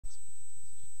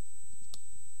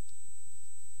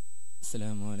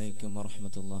അസ്സലാമു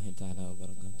വറഹ്മത്തുള്ളാഹി തആല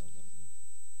വബറകാതുഹു.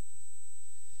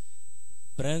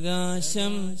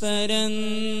 പ്രകാശം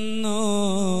പരന്നോ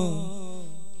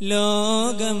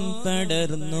ലോകം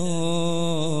പടർന്നോ,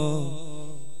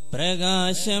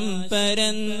 പ്രകാശം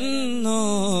പരന്നോ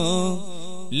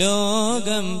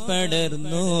ലോകം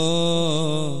പടർന്നോ,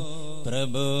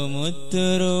 പ്രഭു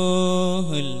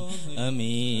മുത്തുറൂഹുൽ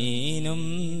അമീനും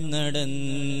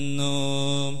നടന്നോ.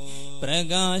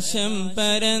 പ്രകാശം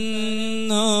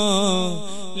പരന്നോ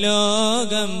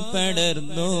ലോകം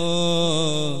പടർന്നോ,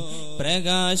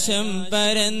 പ്രകാശം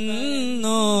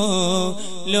പരന്നോ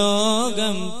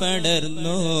ലോകം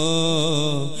പടർന്നോ,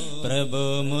 പ്രഭു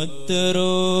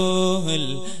മുത്തുറൂഹുൽ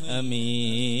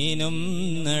അമീനും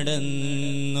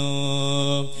നടന്നോ.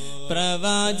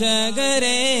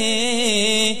 പ്രവാചകരെ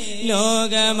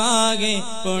ലോകമാകെ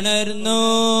പുണർന്നോ,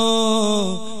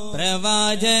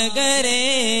 പ്രവാചകരെ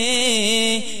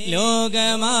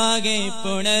ലോകമാകെ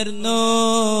പുണർന്നോ,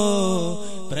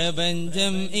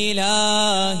 പ്രപഞ്ചം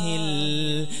ഇലാഹിൽ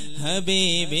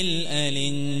ഹബീബിൽ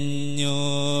അലിഞ്ഞോ.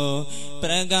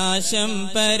 പ്രകാശം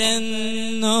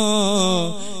പരന്നോ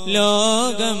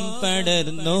ലോകം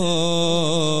പടർന്നോ,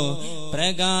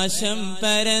 പ്രകാശം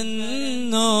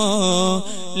പരന്നോ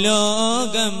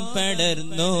ലോകം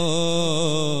പടർന്നോ,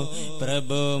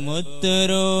 പ്രഭു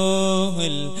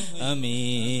മുത്തുറൂഹുൽ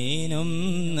അമീനും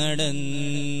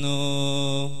നടന്നോ.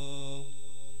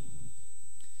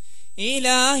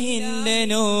 ഇലാഹിന്റെ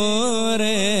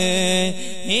നൂറ്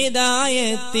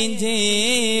ഹിദായത്തിൻ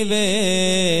ജേവ്,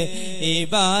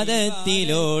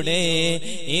 ഇബാദത്തിലൂടെ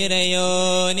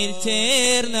ഇറയോനിൽ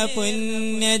ചേർന്ന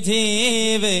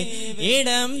പുണ്യജീവ്,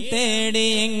 ഇടം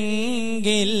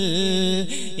തേടിയെങ്കിൽ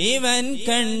ഇവൻ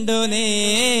കണ്ടു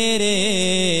നേരെ,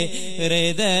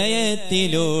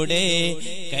 ഹൃദയത്തിലൂടെ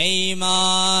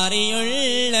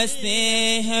കൈമാറിയുള്ള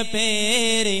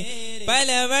സ്നേഹപേര്, പല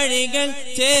വഴികൾ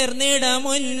ചേർന്നിട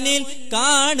മുന്നിൽ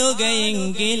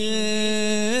കാണുകയെങ്കിൽ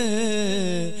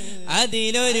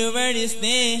അതിലൊരു വഴി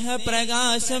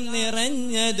സ്നേഹപ്രകാശം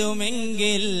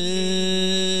നിറഞ്ഞതുമെങ്കിൽ,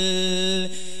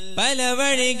 പല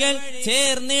വഴികൾ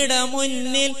ചേർന്നിട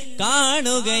മുന്നിൽ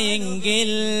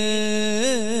കാണുകയെങ്കിൽ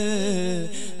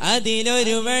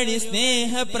അതിലൊരു വഴി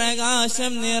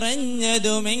സ്നേഹപ്രകാശം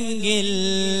നിറഞ്ഞതുമെങ്കിൽ,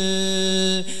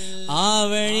 ആ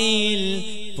വഴിയിൽ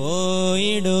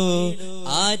പോയിടൂ,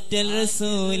 ആറ്റൽ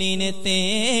റസൂലിനെ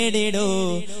തേടിടൂ,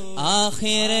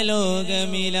 ആഖിറ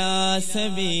ലോകമിലാ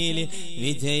സബീലിൽ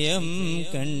വിജയം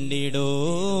കണ്ടിടൂ.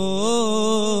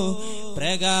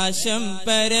 പ്രകാശം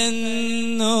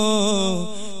പരന്നോ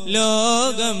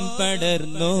ലോകം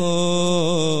പടർന്നോ,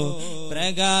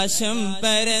 പ്രകാശം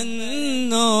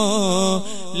പരന്നോ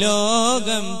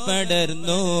ലോകം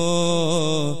പടർന്നോ,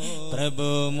 പ്രഭു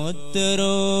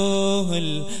മുത്തുറൂഹുൽ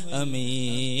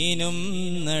അമീനും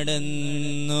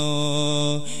നടന്നോ.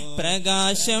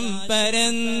 പ്രകാശം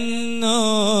പരന്നോ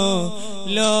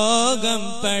ലോകം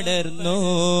പടർന്നോ,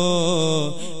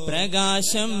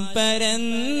 പ്രകാശം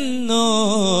പരന്നോ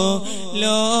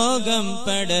ലോകം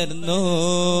പടർന്നോ,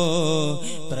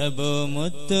 പ്രഭു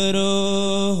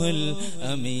മുത്തുറൂഹുൽ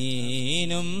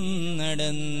അമീനും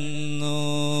നടന്നോ.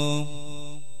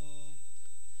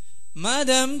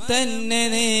 മതം തന്നെ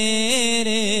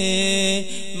നേരെ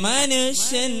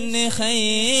മനുഷ്യന്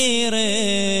ഖൈറ്,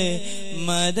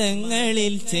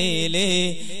 മതങ്ങളിൽ ചേല്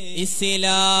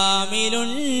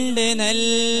ഇസ്ലാമിലുണ്ട്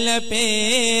നല്ല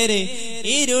പേര്.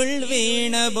 ഇരുൾ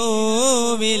വീണ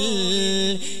ഭൂവിൽ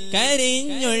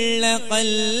കരിഞ്ഞുള്ള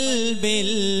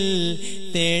ഖൽബിൽ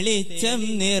തെളിച്ചം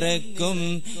നിറക്കും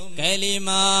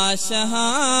കലിമാ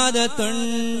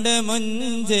ഷഹാദത്തുണ്ട്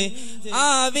മുഞ്ച്.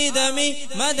 ആവിധമി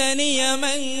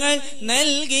മദനിയമങ്ങൾ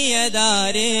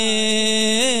നൽകിയതാരേ,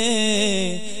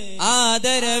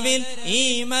 ആദരവിൽ ഈ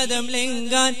മതം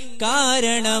ലംഘാൻ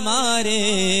കാരണമാരേ.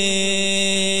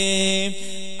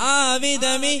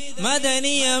 ആവിധമി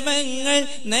മദനിയമങ്ങൾ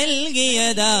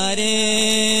നൽകിയതാരേ,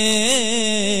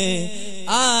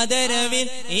 ആദരവിൽ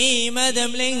ഈ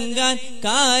മതം ലംഘാൻ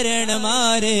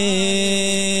കാരണമാരേ.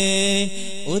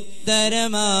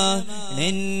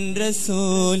 ഉത്തരമാണെൻ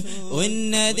റസൂൽ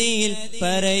ഉന്നതിയിൽ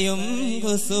പറയും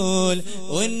ഹുസൂൽ,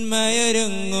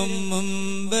 ഉന്മയൊരുങ്ങും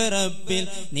മുമ്പ് റബ്ബിൽ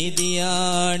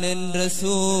നിധിയാണെൻ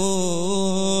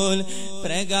റസൂൽ.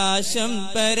 പ്രകാശം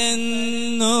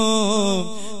പരന്നോ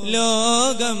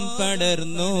ലോകം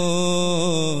പടർന്നോ,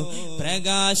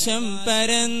 പ്രകാശം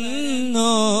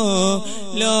പരന്നോ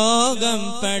ലോകം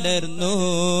പടർന്നോ,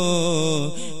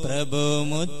 പ്രഭു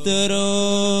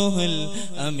മുത്തുറൂഹുൽ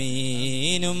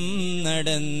അമീനും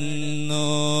നടന്നോ.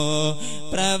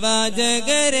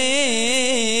 പ്രവാചകരെ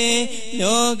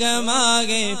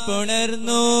ലോകമാകെ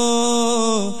പുണർന്നു,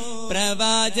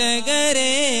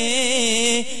 പ്രവാചകരെ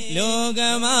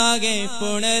ലോകമാകെ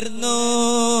പുണർന്നു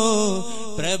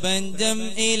പ്രപഞ്ചം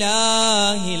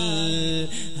ഇലാഹിൽ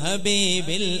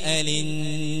ഹബീബിൽ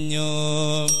അലിഞ്ഞു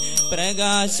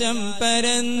പ്രകാശം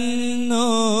പരന്നു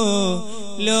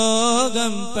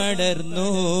ലോകം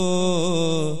പടർന്നു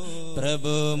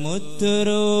പ്രഭു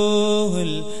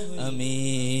മുത്തുറൂഹുൽ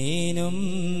അമീനും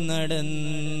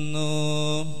നടന്നു.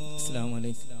 അസ്സലാമു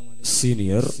അലൈക്കും.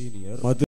 സീനിയർ